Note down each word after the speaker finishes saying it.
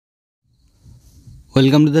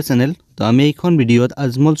Welcome to the channel. তো আমি এইখন ভিডিওত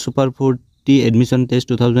আজমল সুপাৰ 40 এডমিশন টেস্ট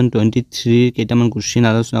 2023 কেইটামান কোশ্চেন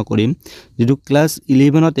আলোচনা কৰিম যেটো ক্লাস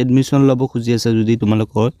 11ত এডমিশন লব খুজি আছে যদি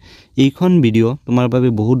তোমালোকৰ এইখন ভিডিও তোমাৰ বাবে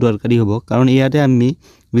বহুত দৰকাৰী হ'ব কাৰণ ইয়াতে আমি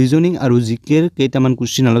ৰিজনিং আৰু জিকেৰ কেইটামান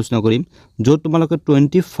কোশ্চেন আলোচনা কৰিম য'ত তোমালোকে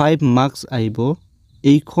 25 মাৰ্কস আহিব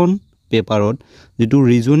এইখন পেপাৰত যেটো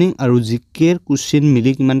ৰিজনিং আৰু জিকেৰ কোশ্চেন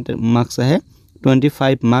মিলি কিমান মাৰ্কস আহে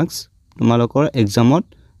 25 মাৰ্কস তোমালোকৰ এক্সামত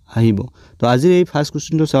আহিব তো আজিৰ এই ফাৰ্স্ট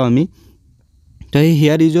কোশ্চেনটো চাও আমি তো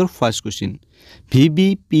হিয়াৰ is your first question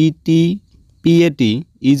VBPAT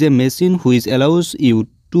is a machine which allows you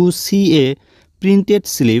to see a printed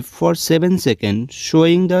slip for 7 seconds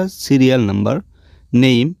showing the serial number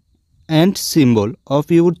name and symbol of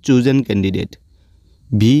your chosen candidate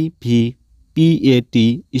VBPAT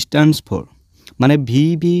stands for মানে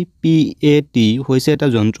VBPAT হৈছে এটা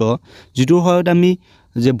যন্ত্ৰ যেটোৰ সহায়ত আমি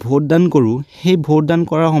যে ভোটদান কৰো সেই ভোটদান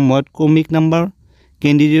কৰাৰ সময়ত ক্ৰমিক নাম্বাৰ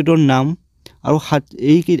ক্যান্ডিডেটৰ নাম আৰু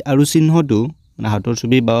এই আৰু চিহ্নটো মানে হাতৰ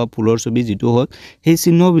ছবি বা ফুলৰ ছবি যেটো হয় সেই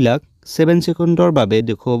চিহ্নবিলাক 7 সেকেন্ডৰ বাবে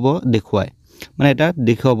দেখুৱায় মানে এটা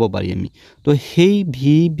দেখাব পাৰি আমি তো সেই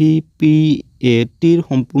VBPAT ৰ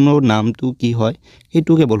সম্পূৰ্ণ নামটো কি হয়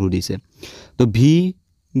হেতু কেৱল সুধিছে তো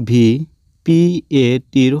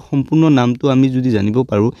VBPAT ৰ সম্পূৰ্ণ নামটো আমি যদি জানিব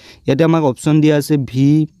পাৰো ইয়াতে আমাক অপচন দিয়া আছে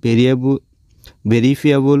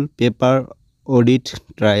verifiable paper audit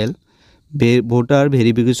trial voter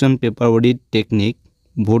verification paper audit technique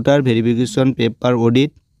voter verification paper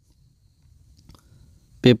audit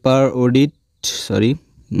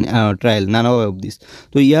trial none of this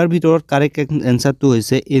to ইয়াৰ ভিতৰত কাৰেক্ট आंसर to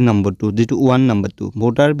হৈছে এই নম্বৰটো যেটো 1 নম্বৰ 2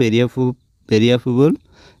 voter verifiable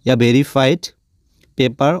या verified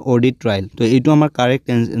paper audit trial তো এইটো আমাৰ কাৰেক্ট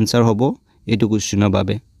आंसर হ'ব এইটো কোশ্চেনৰ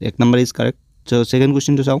বাবে এক number is correct so second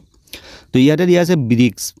question তো চাও তো ইয়াতে দিয়া আছে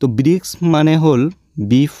ব্রিক্স তো ব্রিক্স মানে হল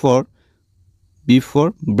B for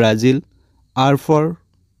Brazil R for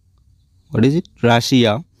what is it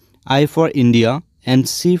Russia I for India and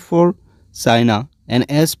C for China and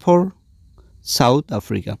S for South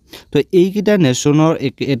Africa তো এইকেইটা নেশনৰ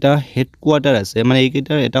এটা হেডকোয়াৰ্টাৰ আছে মানে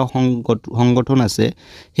এইকেইটাৰ এটা সংগঠন আছে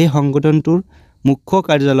সেই সংগঠনটোৰ মুখ্য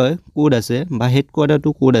কাৰ্যালয় কোড আছে বা হেডকোয়াৰ্টাৰটো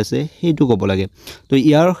কোড আছে হেইটো ক'ব লাগে তো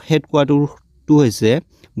ইয়াৰ হেডকোয়াৰ্টাৰটো হৈছে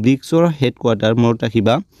ব্ৰিক্সৰ হেডকোয়াৰ্টাৰ মনত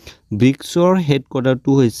ৰাখিবা ব্ৰিক্সৰ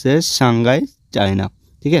হেডকোয়াৰ্টাৰটো হৈছে সাংঘাই চাইনা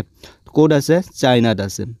ঠিক আছে কোড আছে চাইনাত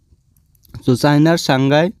আছে তো চাইনাৰ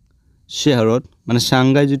সাংঘাই শহৰত মানে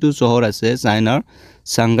সাংঘাই যেটো চহৰ আছে চাইনাৰ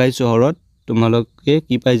সাংঘাই চহৰত তোমালোকে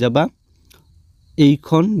কি পাই যাবা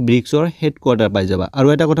এইখন ব্ৰিক্সৰ হেডকোয়াৰ্টাৰ পাই যাবা আৰু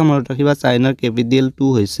এটা কথা মনত ৰাখিবা চাইনাৰ ক্যাপিটেলটো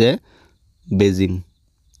হৈছে বেজিং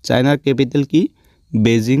চাইনাৰ ক্যাপিটেল কি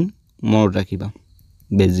বেজিং মনত ৰাখিবা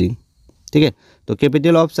বেজিং ঠিক আছে তো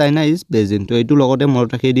capital of China is Beijing তো এইটো লগতে মনত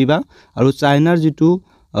ৰাখি দিবা আৰু চাইনাৰ যেটো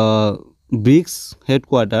ব্ৰিক্স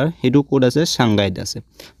হেডকোয়াৰ্টাৰ হেতু কোড আছে সাংঘাইত আছে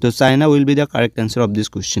তো China will be the correct answer of this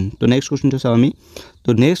question তো নেক্সট কোশ্চেন তো চাও আমি তো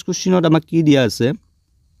নেক্সট কোশ্চেনত আমাক কি দিয়া আছে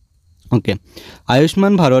okay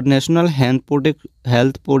Ayushman Bharat national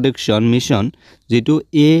health protection mission যেটো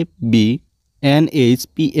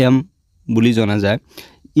ABNHPM বুলি জনা যায়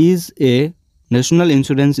is a national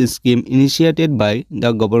insurance scheme initiated by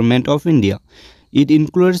the government of India it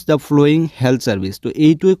includes the following health service to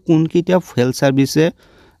এইটো কোন কিটা হেলথ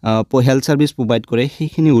সার্ভিস প্রোভাইড কৰে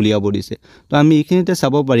সেইখিনি উলিয়াব দিছে তো আমি এইখিনিতে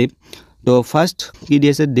চাব পাৰিম তো ফাৰ্স্ট কি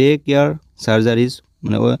দিছে ডে কেয়াৰ সাৰ্জাৰিজ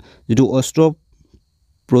মানে যেটো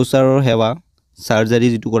অস্ত্ৰোপচাৰৰ সেৱা সাৰ্জাৰি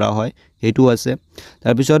যেটো কৰা হয় হেতু আছে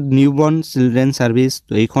তাৰ পিছত নিউবৰ্ন চিলড্ৰেন সাৰ্ভিস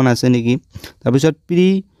তো এইখন আছে নেকি তাৰ পিছত pre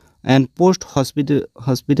and post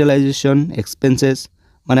hospitalization expenses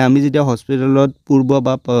মানে আমি যেতিয়া হস্পিটালত পূৰ্ব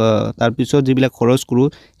বা তাৰ পিছত যিবিলাক খৰচ কৰো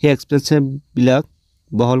সেই এক্সপেন্সেস বিলাক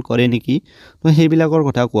বহল কৰে নেকি তো হেইবিলাকৰ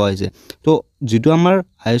কথা কোৱা হৈছে তো যেটো আমাৰ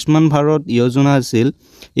আয়ুষ্মান ভাৰত যোজনা আছিল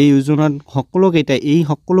এই যোজনাত সকলো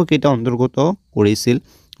কেইটা অন্তৰ্গত কৰিছিল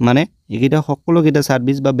মানে এইকেইটা সকলো কেইটা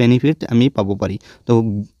সাৰ্ভিস বা বেনিফিট আমি পাব পাৰি তো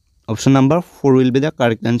option number 4 will be the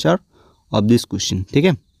correct answer of this question ঠিক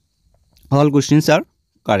আছে all questions are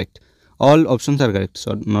correct all options are correct so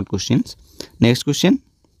not questions next question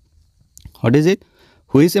what is it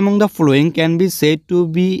which among the following can be said to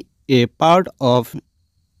be a part of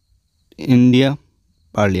India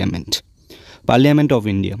Parliament of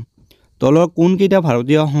India তলৰ কোন কিটা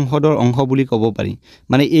ভাৰতীয় সংসদৰ অংশ বুলি ক'ব পাৰি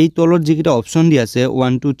মানে এই তলত যি কিটা অপচন দি আছে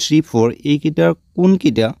 1 2 3 4 এই কিটাৰ কোন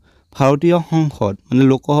কিটা ভাৰতীয় সংসদ মানে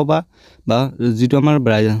লোকসভা বা যেটো আমাৰ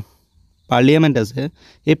পাৰ্লিয়ামেন্ট আছে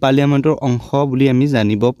এই পাৰ্লিয়ামেন্টৰ অংশ বুলি আমি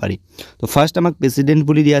জানিব পাৰি তো ফাৰ্স্ট আমাক প্ৰেসিডেন্ট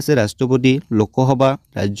বুলি দিয়া আছে ৰাষ্ট্ৰপতি লোকসভা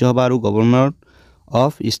ৰাজ্যসভা আৰু গভৰ্ণৰ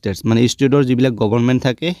অফ স্টেটস মানে স্টেটৰ যিবিলাক গভৰ্ণমেন্ট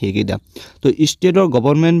থাকে হেগিটা তো স্টেটৰ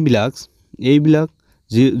গভৰ্ণমেন্ট বিলাক এইবিলাক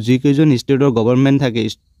যি কেইজন ষ্টেটৰ গভৰ্ণমেণ্ট থাকে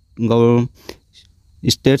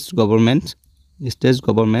ষ্টেটছ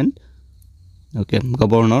গভৰ্ণমেণ্ট ওকে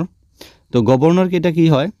গভৰ্ণৰ তো গভৰ্ণৰ কেইটা কি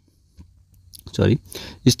হয় সৰি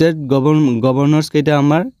ষ্টেট গভৰ্ণৰ্ছ কেইটা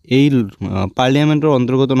আমাৰ এই পাৰ্লিয়ামেণ্টৰ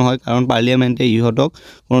অন্তৰ্গত নহয় কাৰণ পাৰ্লিয়ামেণ্টে ইহঁতক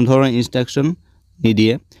কোনো ধৰণৰ ইনষ্ট্ৰাকশ্যন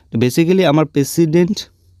নিদিয়ে তো বেসিক্যালি আমাৰ প্ৰেসিডেন্ট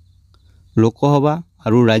লোকসভা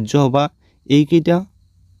আৰু ৰাজ্যসভা এইকেইটা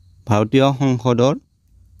ভাৰতীয় সংসদৰ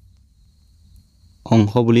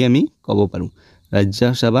অংশ বুলি আমি ক'ব পাৰোঁ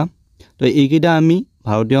ৰাজ্যসভা তো এইকেইটা আমি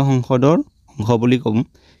ভাৰতীয় সংসদৰ অংশ বুলি ক'ম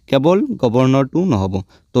কেৱল গভৰ্ণৰটো নহ'ব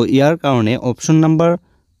তো ইয়াৰ কাৰণে অপশ্যন নাম্বাৰ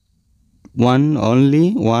 1 only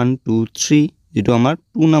 1 2 3 যেটো আমাৰ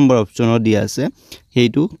 2 নম্বৰ অপশ্যনত দিয়া আছে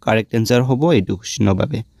হেইটো কাৰেক্ট आंसर হ'ব এইটো কোৱেশ্চনৰ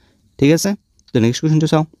বাবে ঠিক আছে তো নেক্সট কোৱেশ্চনটো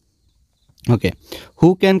চাও okay who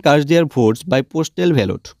can caste there votes by postal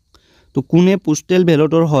ballot তো কোনে পোস্টেল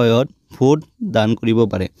ব্যালটৰ সহায়ত ভোট দান কৰিব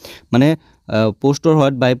পাৰে মানে পোস্টৰ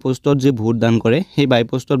সহায়ত বাই পোস্টত যে ভোট দান কৰে সেই বাই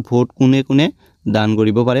পোস্টত ভোট কোনে দান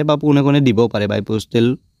কৰিব পাৰে বা কোনে দিব পাৰে বাই পোস্টেল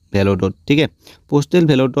ব্যালটত ঠিক আছে পোস্টেল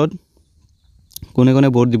ব্যালটত কোনে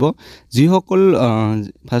ভোট দিব যিসকল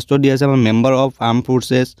ফাৰ্ষ্টত দিয়া আছে আমাৰ মেম্বাৰ অফ আৰ্ম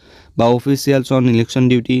ফোৰ্সেছ বা officials on election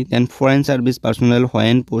duty then foreign service পাৰ্সনেল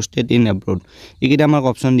when posted in abroad এইকেইটা আমাৰ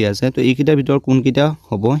অপশ্যন দিয়া আছে তো এইকেইটাৰ ভিতৰত কোনকেইটা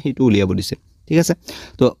হ'ব সেইটো উলিয়াব দিছে ঠিক আছে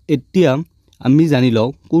তো এতিয়া আমি জানি লও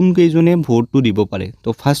কোন কেইজনে ভোটটো দিব পাৰে তো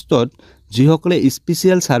ফাৰ্ষ্টত যিসকলে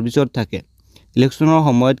স্পেশাল সাৰ্ভিসত থাকে ইলেকশ্যনৰ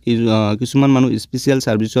সময়ত কিছুমান মানুহ স্পেশাল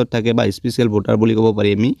সাৰ্ভিসত থাকে বা স্পেশাল ভোটাৰ বুলি ক'ব পাৰি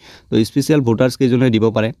আমি তো স্পেশাল ভোটাৰ্স কেইজনে দিব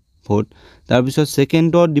পাৰে ভোট তাৰ পিছত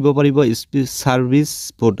সেকেন্ডত দিব পাৰিব সাৰ্ভিস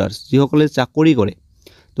ভোটাৰ্স যিসকলে চাকৰি কৰে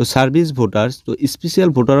তো সাৰ্ভিস ভোটাৰ্স তো স্পেশাল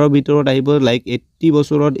ভোটাৰৰ ভিতৰত আহিব লাইক 80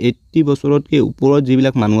 বছৰতকৈ ওপৰত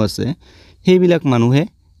যিবিলাক মানুহ আছে সেইবিলাক মানুহে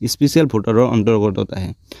স্পেশাল ভোটাৰৰ অন্তৰ্গতত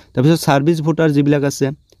আহে তাৰ পিছত সাৰ্ভিস ভোটাৰ যিবিলাক আছে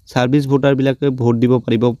সাৰ্ভিস ভোটাৰ বিলাকে ভোট দিব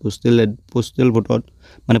পাৰিব পোস্টেল ভোটত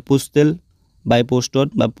মানে পোস্টেল বাই পোস্টত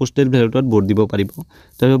বা পোস্টেল ব্যালটত ভোট দিব পাৰিব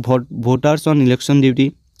তাৰ ভোটাৰ্স অন ইলেকশ্যন ডিউটি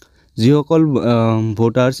যিসকল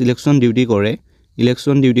ভোটাৰ্স ইলেকশ্যন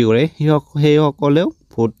ডিউটি কৰে সেইসকলেও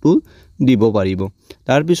ভোটটো দিব পাৰিব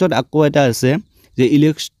তাৰ পিছত আকৌ এটা আছে যে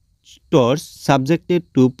ইলেক্টৰ্স সাবজেক্টেড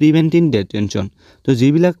টু প্ৰিভেন্টিং ডিটেনশন তো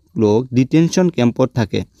যিবিলাক লোক ডিটেনশন কেম্পত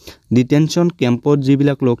থাকে ডিটেনশন কেম্পত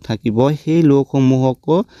যিবিলাক লোক থাকিব সেই লোকসমূহক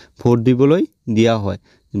ভোট দিবলৈ দিয়া হয়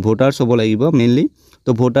ভোটাৰ্স হ'ব লাগিব মেইনলি তো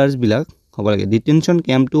ভোটাৰ্স বিলাক হ'ব লাগে ডিটেনশন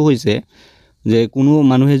কেম্পটো হৈছে যে কোনো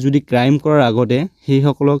মানুহে যদি ক্ৰাইম কৰাৰ আগতে সেই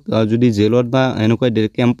সকলক যদি জেলত বা এনেকৈ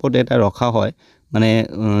কেম্পত এটা ৰখা হয় মানে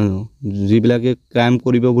যিবিলাকে ক্ৰাইম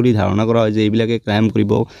কৰিব বুলি ধাৰণা কৰা হয় যে এইবিলাকে ক্ৰাইম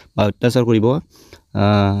কৰিব বা অত্যাচাৰ কৰিব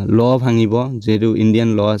ল ভাঙিব যেটো ইণ্ডিয়ান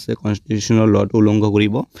ল আছে কনস্টিটিউশনাল লটো উলংঘন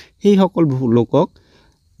কৰিব সেই সকল লোকক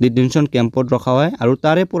ডিটেনশন কেম্পত ৰখা হয় আৰু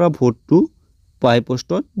তাৰে পৰা ভোটটো বাই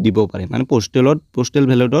পোস্টত দিব পাৰে মানে পোস্টেল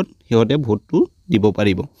ব্যালটত হেওতে ভোটটো দিব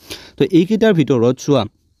পাৰিব তো এইকেইটাৰ ভিতৰত চোৱা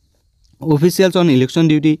অফিচিয়েলছ অন ইলেকশ্যন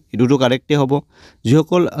ডিউটি এটোটো কাৰেক্টে হ'ব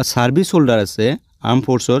যিসকল সাৰ্ভিস হোল্ডাৰ আছে arm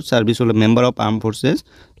ফোৰ্সৰ service holder member of arm ফোৰ্সেছ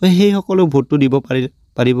তো সেই সকলো ভোটটো দিব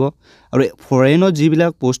পাৰিব আৰু ফৰেনত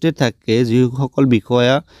যিবিলাক পোস্টেড থাকে যিসকল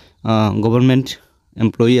বিষয়া গভৰ্ণমেণ্ট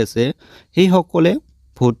এমপ্লয়ি আছে সেই সকলে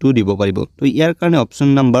ভোটটো দিব পাৰিব তো ইয়াৰ কাৰণে option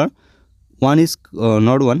number 1 is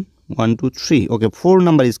not 1 1 2 3 okay 4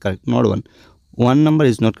 number is correct not 1 number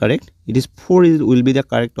is not correct it is 4 will be the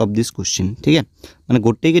correct of this question ठीक है মানে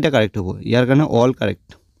গোটেই কেইটা কারেক্ট হ'ব ইয়াৰ কাৰণে all correct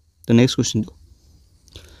তো next question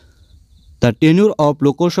the tenure of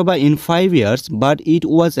Lok Sabha in 5 years but it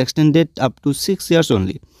was extended up to 6 years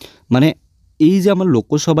only মানে এই যে আমাৰ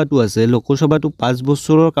লোকসভাটো আছে লোকসভাটো 5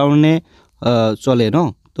 বছৰৰ কাৰণে চলে ন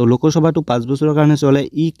তো লোকসভাটো 5 বছৰৰ কাৰণে চলে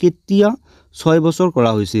ই কেতিয়া 6 বছৰ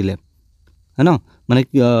কৰা হৈছিল है ना মানে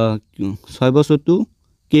 6 বছৰটো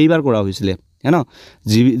কেইবাৰ কৰা হৈছিল है ना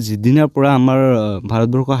যিদিনৰ পৰা আমাৰ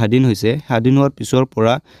ভাৰতবৰ্ষ স্বাধীন হৈছে স্বাধীন হোৱাৰ পিছৰ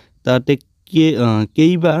পৰা তাতে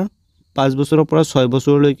কেইবাৰ 5 বছৰৰ পৰা 6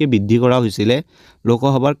 বছৰলৈকে বৃদ্ধি কৰা হৈছিল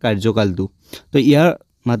লোকসভাৰ কাৰ্যকালটো তো ইয়াৰ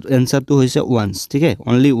এনসাৰটো হৈছে ওয়ান্স ঠিক আছে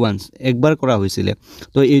অনলি ওয়ান্স একবাৰ কৰা হৈছিল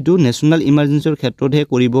তো এইটো ন্যাশনাল ইমাৰ্জেন্সিৰ ক্ষেত্ৰতহে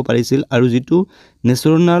কৰিব পাৰিছিল আৰু যেটো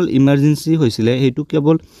ন্যাশনাল ইমাৰ্জেন্সি হৈছিল হেতু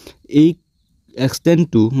কেৱল এই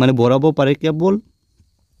এক্সটেন্ডটো মানে বঢ়াব পাৰে কেৱল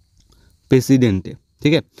প্ৰেসিডেন্টে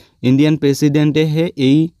ঠিক আছে ইন্ডিয়ান প্ৰেসিডেন্টে হে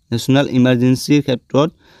এই ন্যাশনাল ইমাৰ্জেন্সিৰ ক্ষেত্ৰত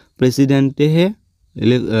প্ৰেসিডেন্টে হে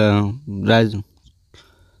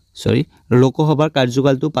লোকসভাৰ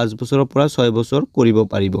কাৰ্যকালটো 5 বছৰৰ পৰা 6 বছৰ কৰিব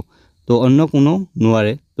পাৰিব তো অন্য কোনো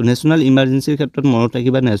নোৱাৰে তো ন্যাশনাল ইমাৰ্জেন্সিৰ ক্ষেত্ৰত মনত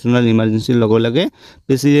ৰাখিবা ন্যাশনাল ইমাৰ্জেন্সিৰ লগে লগে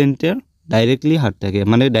প্ৰেসিডেন্টৰ ডাইৰেক্টলি হাত থাকে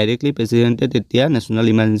মানে ডাইৰেক্টলি প্ৰেসিডেন্টে তেতিয়া ন্যাশনাল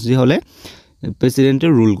ইমাৰ্জেন্সি হলে প্ৰেসিডেন্টে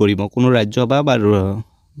ৰুল কৰিব কোনো ৰাজ্যসভা বা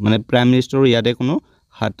মানে প্ৰাইম মিনিষ্টাৰৰ ইয়াতে কোনো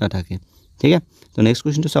হাত নাথাকে ঠিক আছে তো নেক্সট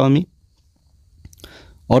কোৱেশ্চনটো চাও আমি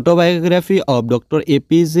Autobiography of Dr.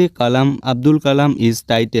 APJ Abdul Kalam is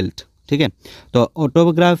titled. ঠিক আছে তো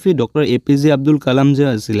অটোবায়োগ্ৰাফি ডক্টৰ APJ আব্দুল কালাম যে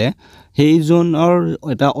আছিলে সেইজনৰ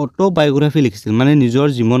এটা অটোবায়োগ্ৰাফি লিখিছিল মানে নিজৰ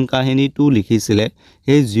জীৱন কাহিনীটো লিখিছিলে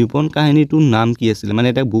সেই জীৱন কাহিনীটোৰ নাম কি আছিল মানে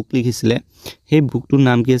এটা বুক লিখিছিলে সেই বুকটোৰ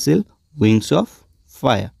নাম কি আছিল উইংছ অফ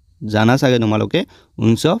ফায়াৰ জানা চাগে তোমালোকে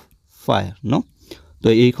উইংছ অফ ফায়াৰ ন তো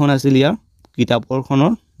এইখন আছিল ইয়াৰ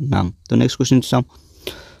কিতাপখনৰ নাম তো নেক্সট কোৱেশ্চন চাম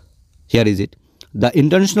হিয়াৰ is it The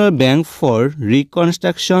International Bank for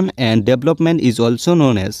Reconstruction and Development is also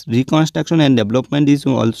known as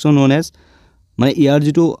মানে ইয়াৰ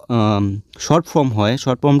যেটো শৰ্ট ফৰ্ম হয়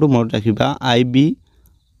শৰ্ট ফৰ্মটো মনত ৰাখিবা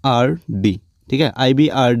IBRD ঠিক আছে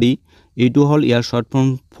IBRD এইটো হল ইয়াৰ short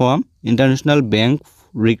form International Bank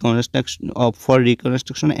for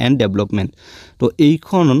Reconstruction and Development তো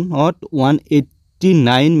এইখনত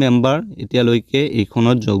 189 মেম্বাৰ এতিয়ালৈকে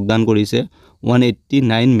এইখনত যোগদান কৰিছে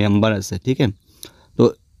 189 মেম্বাৰ আছে ঠিক আছে তো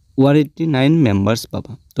 189 মেম্বার্স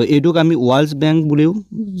পাবা তো এটুক আমি ওয়ার্ল্ড ব্যাংক বুলিও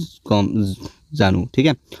জানো ঠিক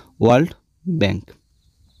আছে ওয়ার্ল্ড ব্যাংক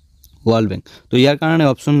তো ইয়ার কারণে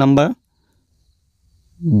option number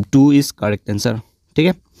 2 is correct answer ঠিক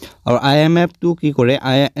আছে আর IMF টু কি করে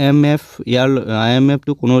IMF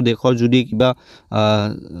টু কোনো দেশৰ যদি কিবা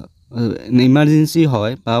ইমাৰ্জেন্সি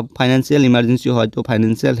হয় বা ফাইনান্সিয়াল ইমাৰ্জেন্সি হয় তো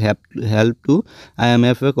ফাইনান্সিয়াল হেল্প টু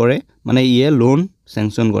IMF কৰে মানে ইয়ে লোন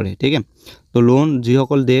স্যাংশন কৰে ঠিক আছে তো লোন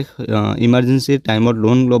যিসকল দেশ ইমাৰ্জেন্সি টাইমত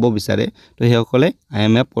লোন ল'ব বিচাৰে তো সেইসকলে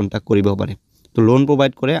IMF কন্টাক্ট কৰিব পাৰে তো লোন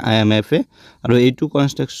প্ৰোভাইড কৰে IMF আৰু এইটো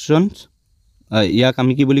কনস্ট্রাকশন ইয়াক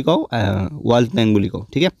আমি কি বুলি কও ওয়ার্ল্ড ব্যাংক বুলি কও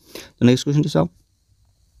ঠিক আছে তো নেক্সট কোশ্চেন চাও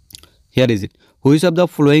Here is it. Which of the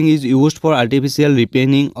following is used for artificial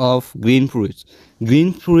repairing of green fruits? Green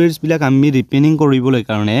fruits বিলাক আমি repairing কৰিবলৈ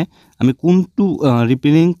কাৰণে আমি কোনটো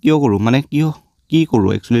repairing কিয় কৰো মানে কি কৰো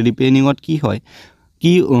actually repairing ত কি হয়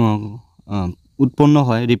কি উৎপন্ন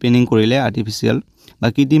হয় repairing কৰিলে artificial বা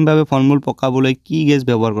কৃত্ৰিমভাৱে ফলমূল পকাবলৈ কি গেছ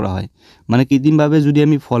ব্যৱহাৰ কৰা হয় মানে কৃত্ৰিমভাৱে যদি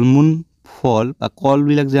আমি ফলমূল ফল বা কল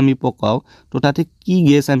বিলাক যে আমি পকাও তো তাতে কি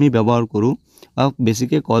গেছ আমি ব্যৱহাৰ কৰো বা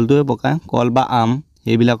বেছিকৈ কলটোৱে পকায় কল বা আম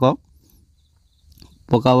সেইবিলাকক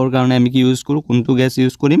পকাবৰ কাৰণে আমি কি ইউজ কৰো কোনটো গ্যাস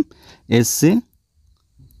ইউজ কৰিম এসিটেলিন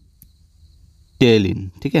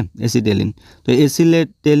ঠিক আছে এসিটেলিন তো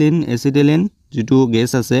এসিটেলিন যেটো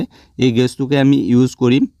গ্যাস আছে এই গ্যাসটোকে আমি ইউজ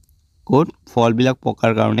কৰিম কোড ফল বিলাক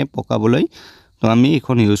পকাৰ কাৰণে পকাবলৈ তো আমি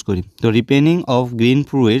এখন ইউজ কৰিম তো ৰিপেয়াৰিং অফ গ্ৰিন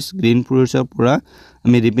ফ্ৰুইটছৰ পৰা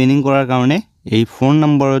আমি ৰিপেয়াৰিং কৰাৰ কাৰণে এই 4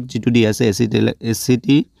 নম্বৰত যেটো দি আছে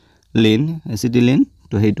এসিটিলিন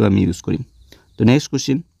তো হেইটো আমি ইউজ কৰিম তো next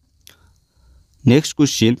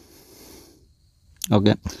question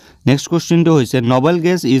okay next question to hoise noble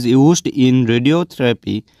gas is used in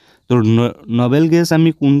radiotherapy to noble gas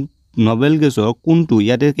ami noble gas or kuntu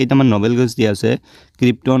yate keitaman noble gas di ase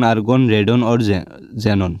krypton argon radon or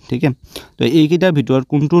xenon thik hai to ei kita bhitor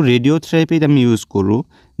kuntu radiotherapy ami use koru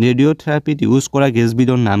radiotherapy use kora gas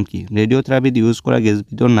bidor naam ki radiotherapy use kora gas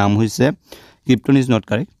bidor naam hoise krypton is not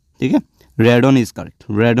correct thik hai radon is correct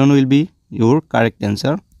radon will be your correct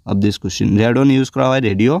answer of this question radon use kora hoy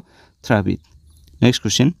radiotherapy next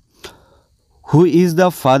question who is the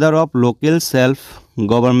father of local self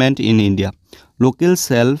government in India local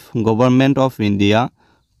self government of India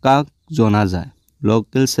কাক জনা যায়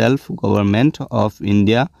local self government of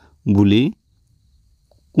India বুলি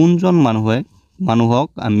কোনজন মানুহক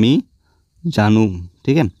আমি জানো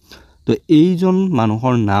ঠিক আছে তো এইজন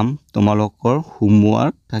মানুহৰ নাম তোমালোকৰ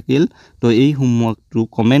হোমৱৰ্ক থাকিল তো এই হোমৱৰ্কটো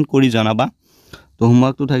কমেন্ট কৰি জনাবা তো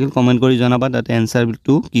হোমৱৰ্কটো থাকিল কমেন্ট কৰি জনাবা তাতে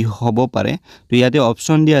এনসাৰটো কি হ'ব পাৰে তো ইয়াতে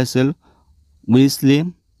অপচন দিয়া আছিল উইসলি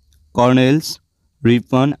কৰ্নেলস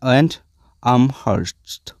ৰিপন এণ্ড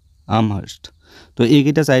আমহাৰ্ষ্ট তো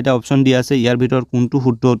এইকেইটা চাৰিটা অপচন দিয়া আছে ইয়াৰ ভিতৰ কোনটো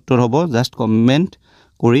শুদ্ধ উত্তৰ হ'ব জাস্ট কমেন্ট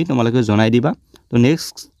কৰি তোমালোকে জনাই দিবা তো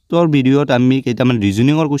নেক্সটৰ ভিডিওত আমি কেইটামান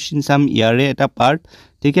ৰিজনিংৰ কোৱেশ্চন চাম ইয়াৰে এটা পাৰ্ট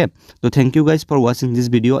ঠিক আছে তো thank U guys for watching this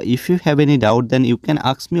video if U have any doubt then U can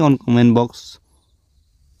ask me on comment box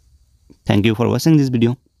Thank you for watching this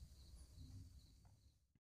video.